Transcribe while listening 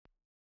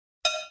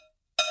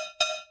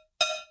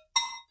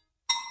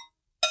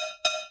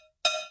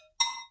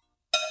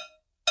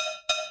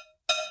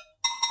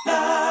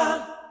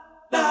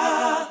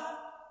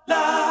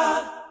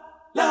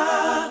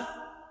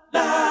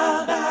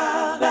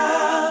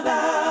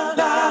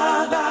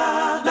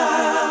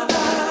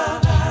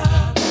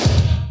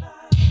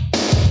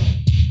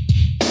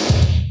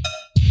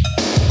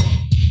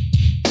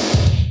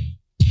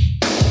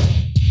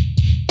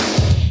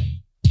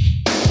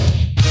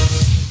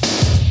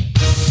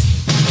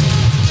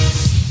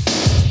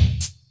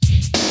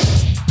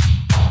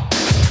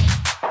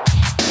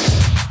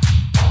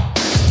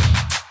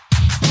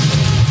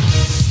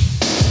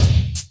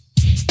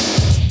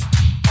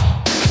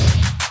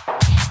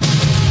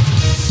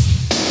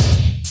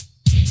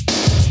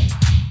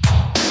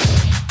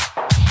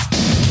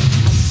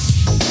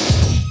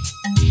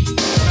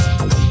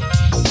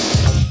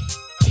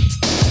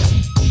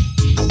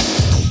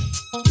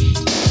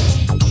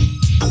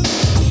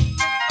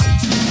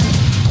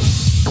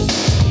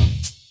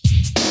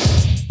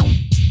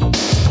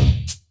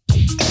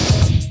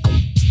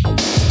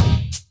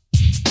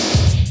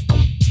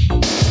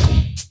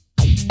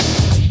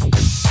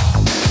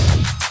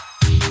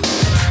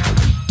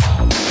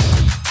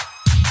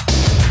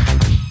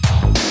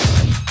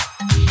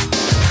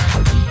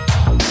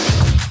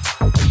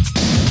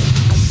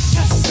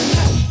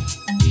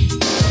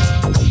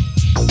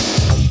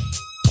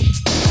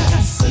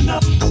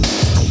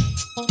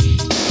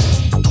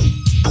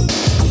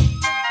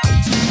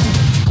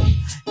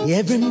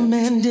Every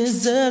man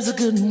deserves a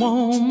good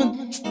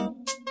woman,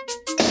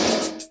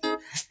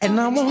 and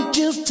I want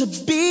you to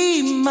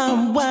be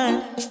my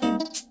wife.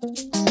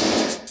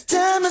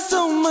 Time is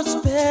so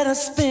much better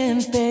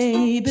spent,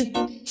 baby,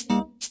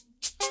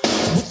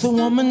 with a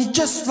woman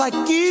just like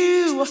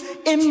you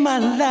in my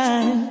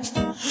life.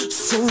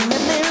 So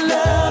let me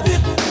love you,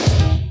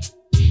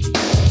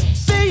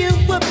 fill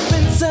you up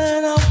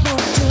inside. I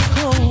want to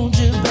hold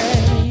you,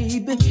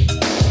 baby.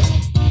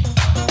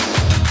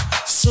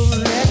 So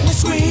let me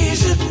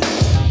squeeze you.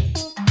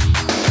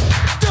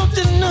 Don't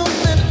you know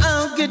that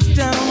I'll get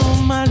down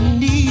on my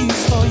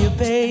knees for you,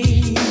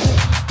 baby?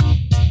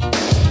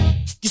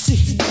 You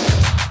see, I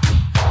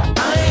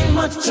ain't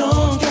much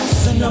on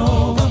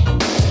Casanova.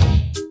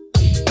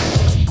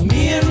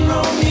 Me and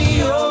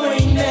Romeo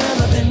ain't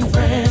never been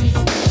friends.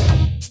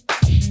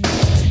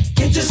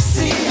 Can't you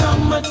see how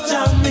much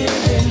I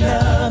really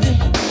love you?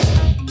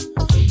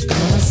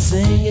 Gonna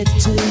sing it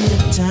to you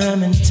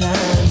time and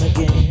time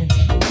again.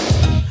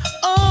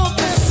 Oh,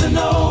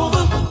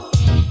 Casanova,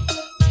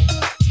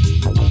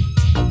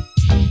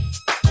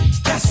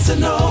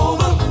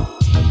 Casanova,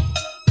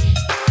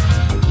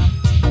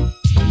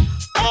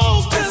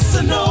 oh,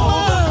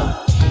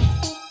 Casanova,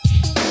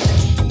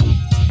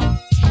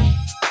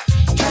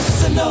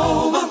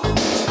 Casanova.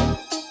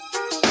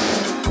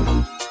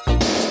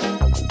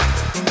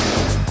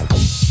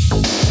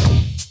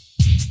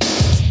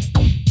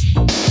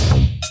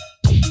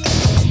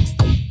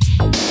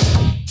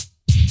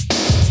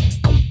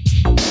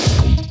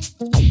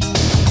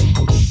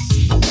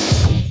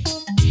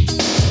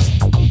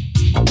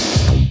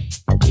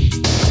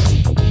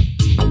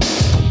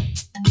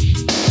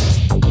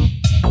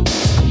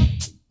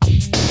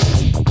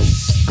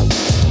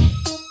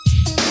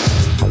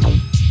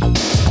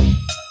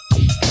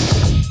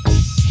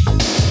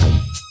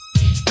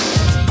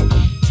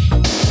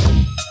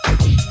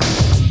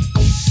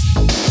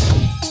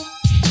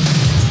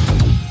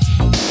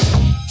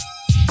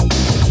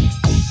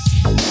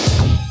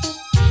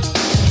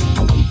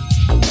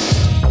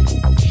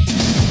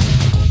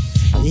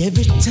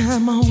 Every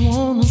time I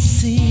wanna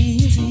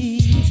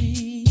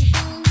see,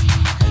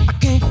 I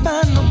can't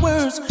find the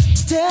words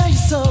to tell you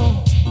so.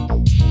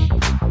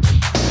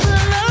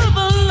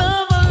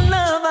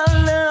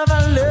 I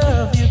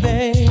love you,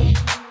 babe.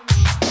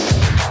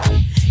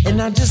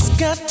 And I just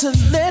got to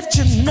let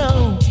you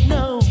know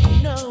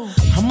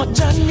how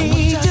much I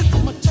need you.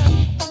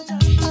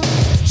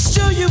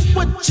 Show you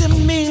what you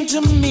mean to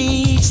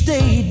me each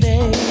day,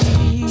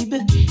 baby.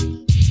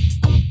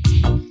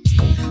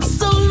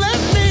 So let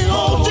me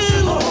hold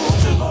you.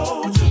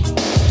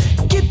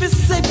 Keep it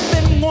safe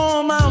and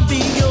warm, I'll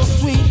be your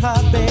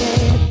sweetheart,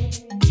 baby.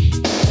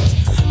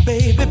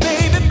 Baby,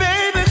 baby,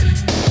 baby.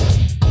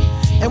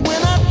 And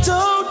when I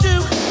told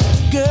you,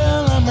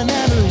 girl, I'm an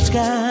average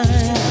guy,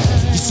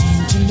 you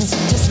seem to miss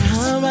just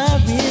how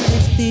I really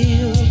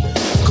feel.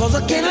 'Cause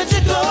I can't let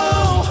you go.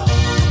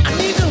 I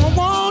need you, I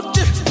want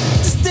you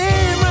to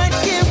stay right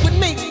here with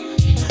me.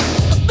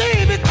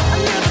 Baby, I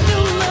never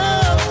knew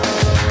love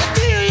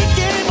until you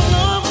came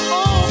along.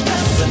 Oh,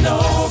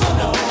 Casanova,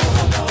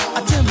 I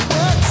tell me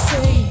what to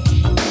say.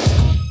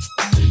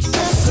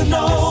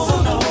 Casanova,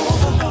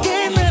 I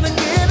can't let her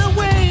get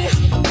away.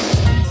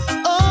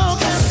 Oh,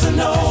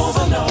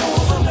 Casanova, I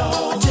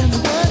tell me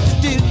what to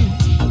do.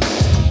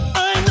 I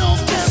know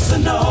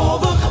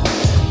Casanova,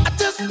 I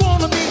just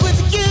wanna be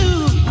with you.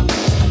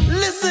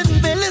 Listen,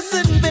 baby.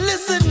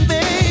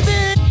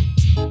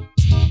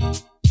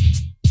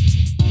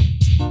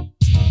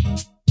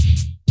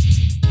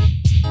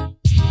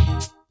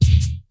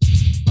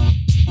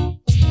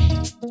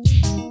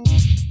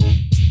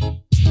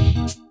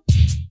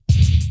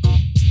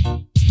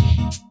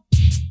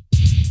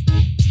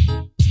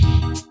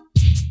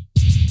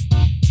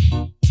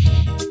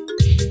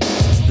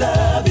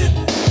 Love you,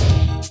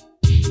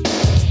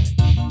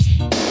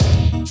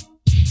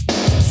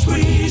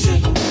 squeeze you.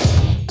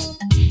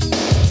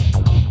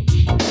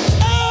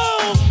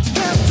 Oh,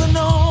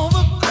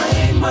 Casanova, I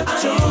ain't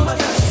much on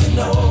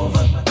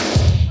Casanova.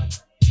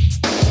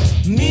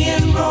 Me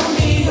and Romeo